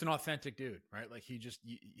 He's just an authentic dude, right? Like he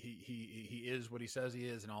is what he says he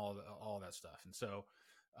is, and all of that stuff. And so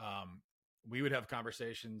we would have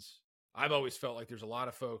conversations. I've always felt like there's a lot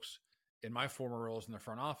of folks in my former roles in the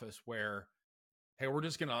front office where, hey, we're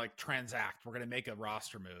just going to like transact. We're going to make a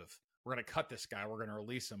roster move. We're going to cut this guy. We're going to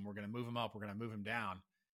release him. We're going to move him up. We're going to move him down.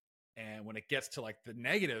 And when it gets to like the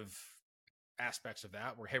negative aspects of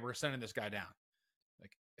that, where, hey, we're sending this guy down.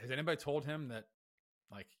 Like, has anybody told him that,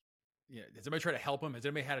 like, has anybody tried to help him? Has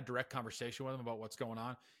anybody had a direct conversation with him about what's going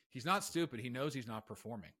on? He's not stupid. He knows he's not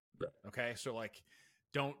performing. Right. Okay. So like,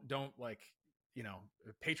 don't like,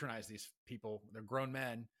 patronize these people. They're grown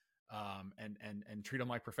men, and treat them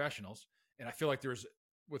like professionals. And I feel like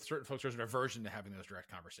with certain folks, there's an aversion to having those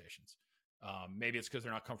direct conversations. Maybe it's because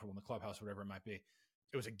they're not comfortable in the clubhouse, whatever it might be.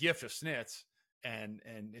 It was a gift of Snit's. And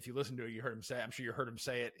if you listen to it, you heard him say, I'm sure you heard him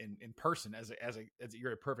say it in person as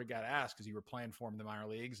you're a perfect guy to ask, because you were playing for him in the minor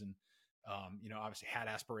leagues and, obviously had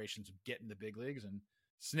aspirations of getting the big leagues, and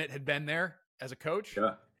Snit had been there as a coach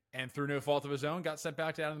and through no fault of his own, got sent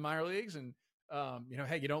back down to the minor leagues. And,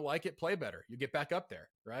 hey, you don't like it, play better. You get back up there.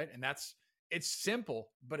 Right. And it's simple,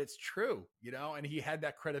 but it's true, and he had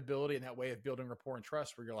that credibility and that way of building rapport and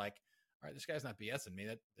trust where you're like, all right, this guy's not BSing me.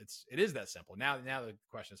 It is that simple. Now the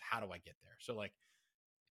question is, how do I get there? So like,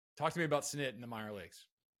 talk to me about Snit in the minor leagues.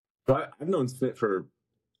 Well, I've known Snit for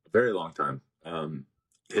a very long time.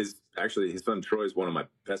 His son Troy is one of my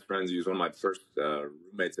best friends. He was one of my first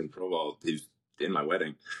roommates in pro ball. He's in my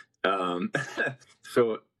wedding.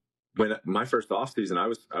 So when my first off season, I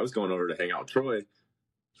was going over to hang out with Troy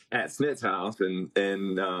at Snit's house, and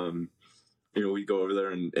we'd go over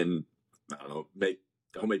there and I don't know, make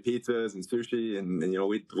homemade pizzas and sushi, and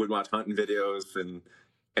we'd watch hunting videos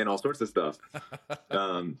and all sorts of stuff.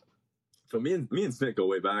 So me and Snit go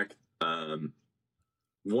way back.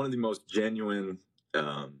 One of the most genuine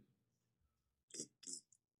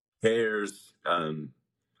cares,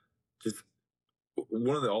 just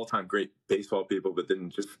one of the all-time great baseball people, but then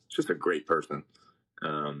just a great person.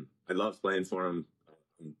 I love playing for him.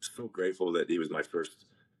 I'm so grateful that he was my first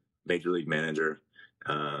major league manager.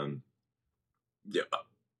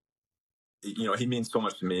 He means so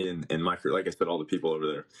much to me and my career. Like I said, all the people over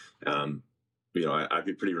there. I'd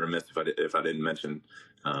be pretty remiss if I didn't mention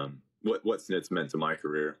what Snit's meant to my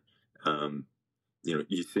career.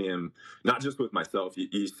 You see him not just with myself.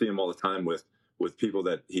 You see him all the time with people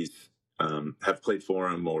that he's have played for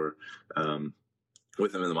him or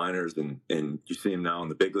with him in the minors, and you see him now in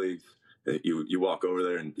the big leagues. You walk over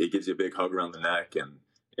there and he gives you a big hug around the neck,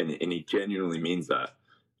 and he genuinely means that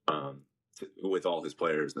with all his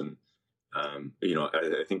players. And I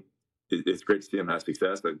think it's great to see him have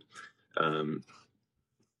success. But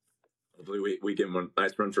hopefully we give him a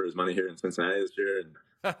nice run for his money here in Cincinnati this year. And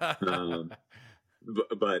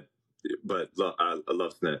but I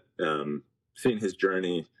love Snit. Seeing his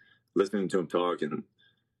journey, listening to him talk, and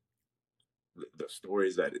the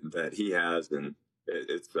stories that he has, and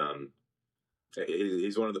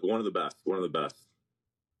he's one of the best.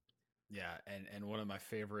 Yeah, and one of my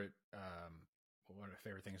favorite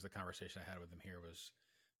things of the conversation I had with him here was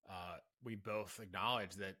we both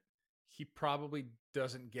acknowledged that he probably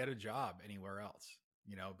doesn't get a job anywhere else,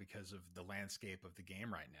 because of the landscape of the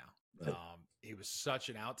game right now. Right. He was such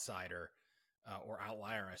an outsider or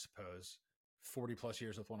outlier, I suppose. 40 plus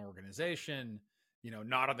years with one organization,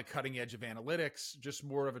 not on the cutting edge of analytics, just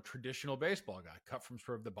more of a traditional baseball guy, cut from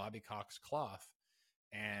sort of the Bobby Cox cloth,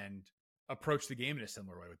 and approached the game in a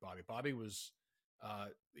similar way with Bobby. Bobby was,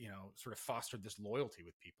 sort of fostered this loyalty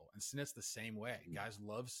with people. And Snit's the same way. Guys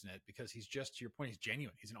love Snit because he's just, to your point, he's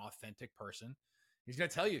genuine. He's an authentic person. He's going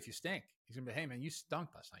to tell you if you stink. He's going to be, hey, man, you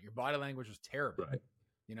stunk last night. Your body language was terrible. Right.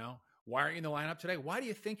 Why aren't you in the lineup today? Why do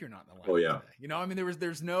you think you're not in the lineup today? I mean,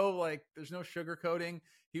 there's no sugarcoating.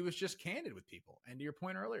 He was just candid with people. And to your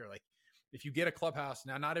point earlier, like if you get a clubhouse,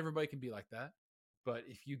 now not everybody can be like that, but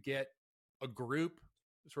if you get a group,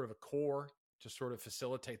 sort of a core to sort of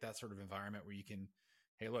facilitate that sort of environment where you can,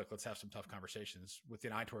 hey, look, let's have some tough conversations with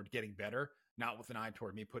an eye toward getting better, not with an eye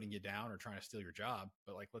toward me putting you down or trying to steal your job.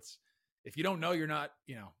 But like, if you don't know, you're not,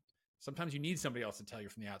 sometimes you need somebody else to tell you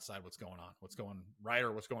from the outside what's going on, what's going right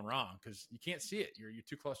or what's going wrong, because you can't see it. You're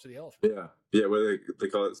too close to the elephant. Yeah. Well, they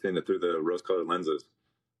call it seeing it through the rose-colored lenses.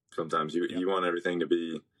 Sometimes you want everything to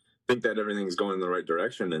think that everything's going in the right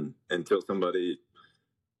direction, and until somebody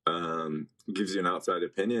gives you an outside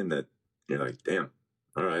opinion that you're like, damn,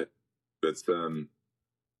 all right, that's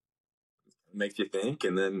makes you think,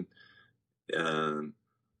 and then you're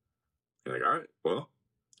like, all right, well,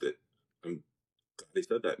 I'm glad he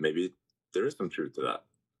said that. Maybe there is some truth to that.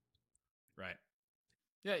 Right.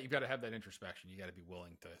 Yeah, you've got to have that introspection. You got to be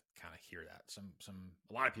willing to kind of hear that.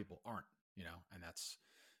 A lot of people aren't, and that's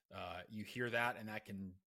you hear that, and that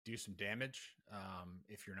can do some damage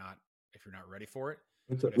if you're not ready for it.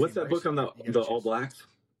 What's that book on the All Blacks?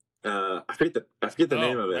 I forget the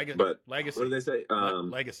name of it, but Legacy. What do they say?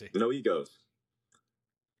 Legacy. No egos.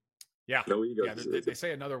 Yeah. No egos. Yeah, they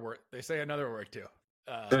say another word. They say another word too.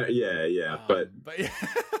 But yeah,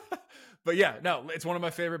 but yeah, no, it's one of my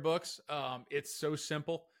favorite books. It's so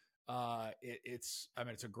simple. It's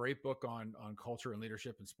a great book on culture and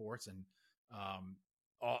leadership in sports, and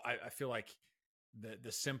I feel like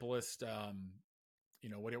the simplest,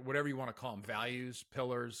 whatever you want to call them, values,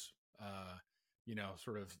 pillars,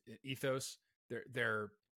 sort of ethos.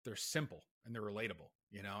 They're simple and they're relatable,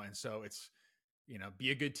 and so it's,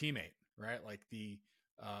 be a good teammate, right? Like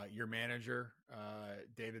your manager,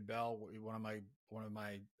 David Bell, one of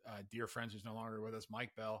my dear friends who's no longer with us,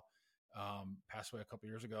 Mike Bell, passed away a couple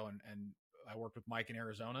years ago, and I worked with Mike in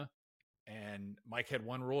Arizona, and Mike had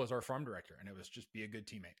one rule as our farm director, and it was just be a good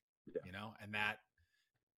teammate, and that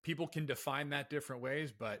people can define that different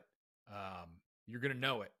ways, but you're going to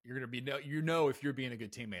know it. You're going to be if you're being a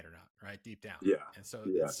good teammate or not, right? Deep down. Yeah. And so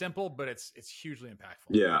it's simple, but it's hugely impactful.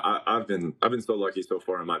 Yeah. I've been so lucky so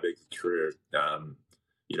far in my big career.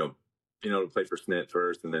 Being able to play for Snit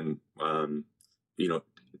first, and then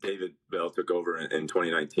David Bell took over in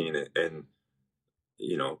 2019, and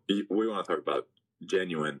we want to talk about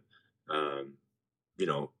genuine.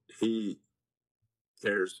 He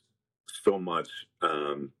cares so much.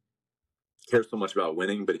 Cares so much about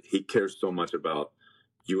winning, but he cares so much about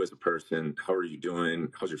you as a person. How are you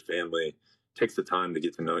doing? How's your family? Takes the time to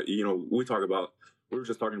get to know. We were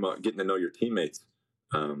just talking about getting to know your teammates.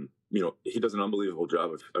 He does an unbelievable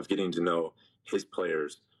job of getting to know his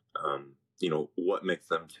players. What makes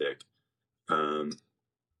them tick.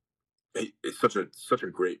 He's such a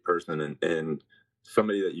great person, and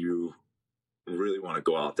somebody that you really want to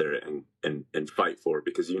go out there and fight for,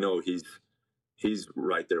 because he's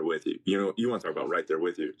right there with you. You want to talk about right there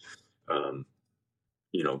with you. The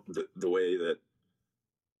way that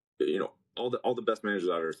all the best managers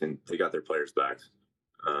I've ever seen, they got their players' backs.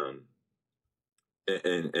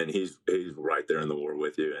 And he's right there in the war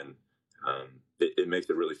with you, and it makes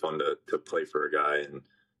it really fun to play for a guy, and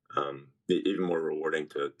even more rewarding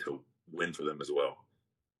to win for them as well.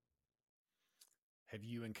 Have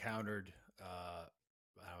you encountered? I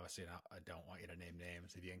don't want you to name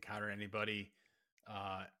names. Have you encountered anybody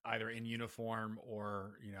either in uniform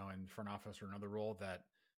or in front office or another role that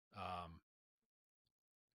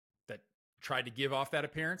that tried to give off that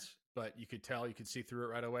appearance, but you could see through it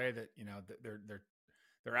right away that, you know, that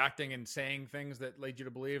they're acting and saying things that lead you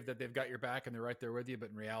to believe that they've got your back and they're right there with you, but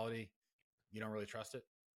in reality, you don't really trust it.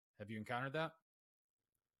 Have you encountered that?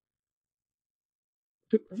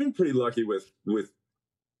 I've been pretty lucky with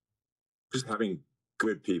just having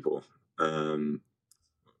good people.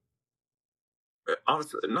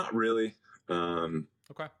 Honestly, not really.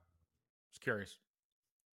 Okay. Just curious.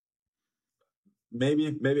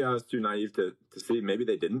 Maybe I was too naive to see. Maybe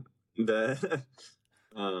they didn't. But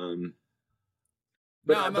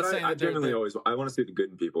no, I'm not saying I that genuinely always I want to see the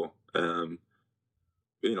good in people. You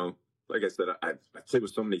know, like I said, I played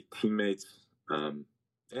with so many teammates, and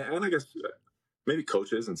I guess maybe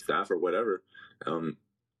coaches and staff or whatever. You're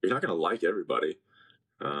not going to like everybody.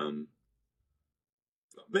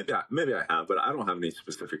 Maybe I have, but I don't have any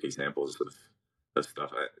specific examples of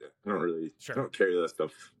stuff. I don't really I don't carry that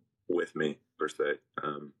stuff with me per se.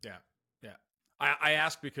 Yeah. I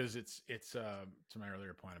ask because it's to my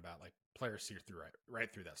earlier point about like players see through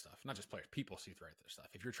right through that stuff. Not just players, people see through their stuff.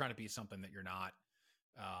 If you're trying to be something that you're not,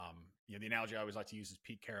 you know, the analogy I always like to use is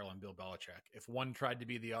Pete Carroll and Bill Belichick. If one tried to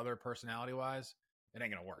be the other personality wise, it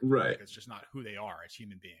ain't gonna work. Right. Like, it's just not who they are as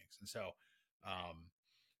human beings. And so,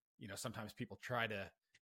 you know, sometimes people try to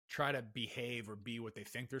behave or be what they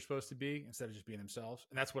think they're supposed to be instead of just being themselves.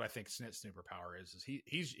 And that's what I think Snit's superpower is he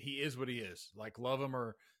is what he is. Like, love him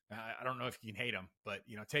or I don't know if you can hate him, but,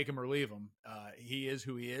 you know, take him or leave him. He is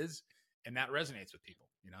who he is. And that resonates with people,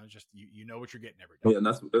 you know, just, you know what you're getting every day. Yeah. And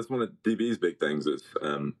that's one of DB's big things is,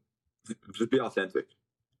 just be authentic.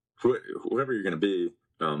 Whoever you're going to be,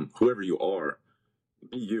 whoever you are,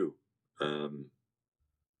 be you.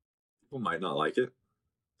 People might not like it.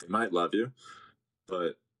 They might love you,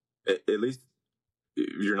 but at least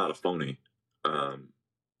you're not a phony.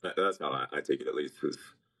 That's how I take it. At least is,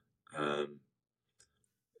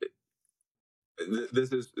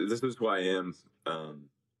 this is who I am.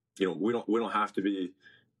 You know, we don't have to be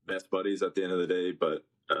best buddies at the end of the day, but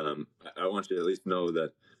I want you to at least know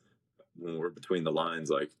that when we're between the lines,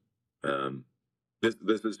 like, this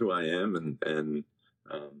is who I am, and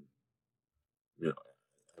you know,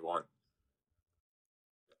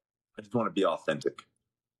 I just want to be authentic.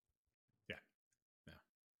 Yeah.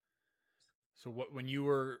 So when you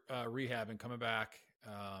were rehabbing, coming back,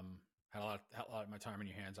 had a lot of my time in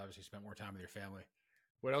your hands. Obviously, spent more time with your family.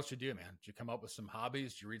 What else did you do, man? Did you come up with some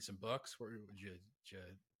hobbies? Did you read some books? Would you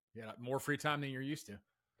more free time than you're used to?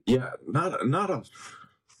 Yeah,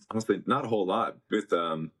 honestly, not a whole lot with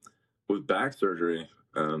back surgery.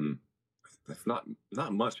 That's not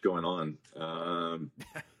much going on.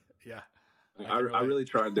 Yeah, I really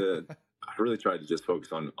tried to just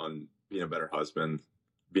focus on being a better husband,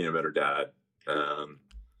 being a better dad.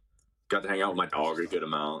 Got to hang out with my dog a good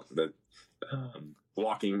amount. That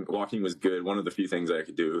walking was good. One of the few things I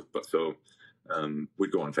could do. But so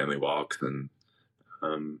we'd go on family walks, and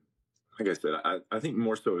like I said, I think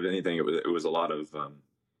more so than anything, it was a lot of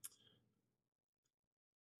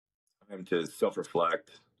time to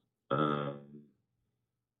self-reflect. You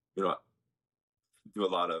know, do a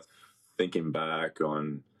lot of thinking back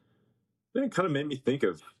on. It kind of made me think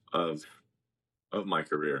of my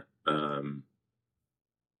career.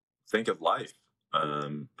 Think of life.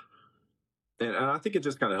 And I think it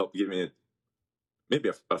just kind of helped give me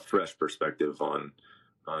maybe a fresh perspective on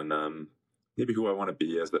maybe who I want to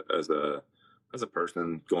be as a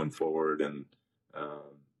person going forward. And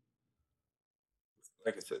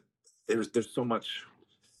like I said, there's so much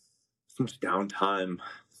downtime,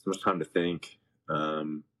 so much time to think. I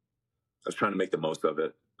was trying to make the most of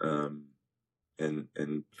it,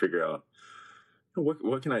 and figure out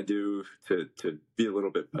what can I do to be a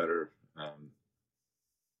little bit better,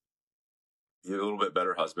 be a little bit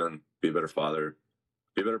better husband, be a better father,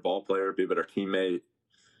 be a better ball player, be a better teammate.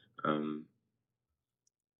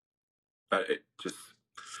 It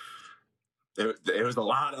was a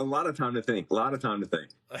lot of time to think. That's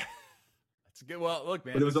good. Well, look,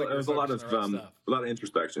 man, but it was a lot of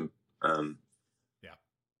introspection. Yeah,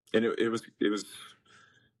 and it was.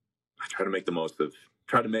 I tried to make the most of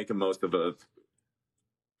a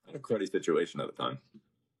cruddy situation at the time.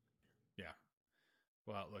 Yeah.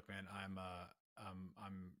 Well, look, man, I'm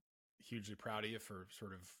hugely proud of you for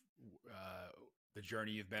sort of the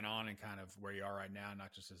journey you've been on and kind of where you are right now,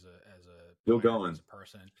 not just as a still going as a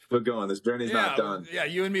person. Still going. This journey's not done. Yeah,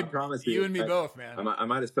 you and me. I promise you and me both, man. I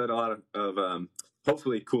might have said a lot of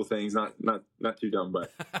hopefully cool things, not too dumb,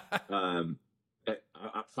 but I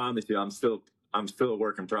promise you, I'm still a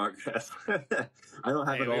work in progress. I don't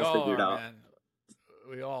have it all figured out. Man.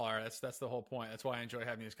 We all are. That's the whole point. That's why I enjoy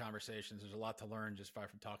having these conversations. There's a lot to learn just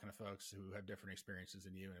from talking to folks who have different experiences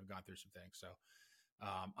than you and have gone through some things. So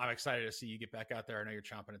I'm excited to see you get back out there. I know you're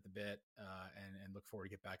chomping at the bit, and look forward to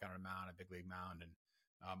get back on a mound, a big league mound, and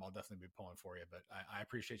I'll definitely be pulling for you. But I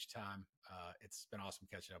appreciate your time. It's been awesome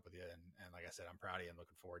catching up with you, and like I said, I'm proud of you and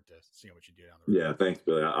looking forward to seeing what you do down the road. Yeah, thanks,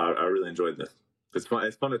 Billy. I really enjoyed this. It's fun.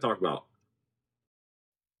 It's fun to talk about.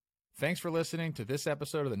 Thanks for listening to this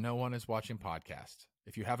episode of the No One Is Watching podcast.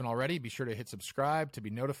 If you haven't already, be sure to hit subscribe to be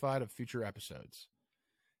notified of future episodes.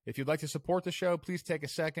 If you'd like to support the show, please take a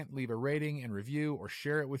second, leave a rating and review, or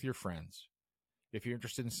share it with your friends. If you're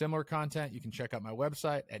interested in similar content, you can check out my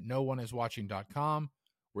website at nooneiswatching.com,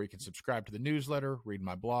 where you can subscribe to the newsletter, read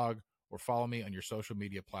my blog, or follow me on your social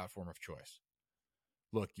media platform of choice.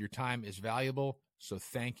 Look, your time is valuable, so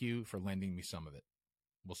thank you for lending me some of it.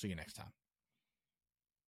 We'll see you next time.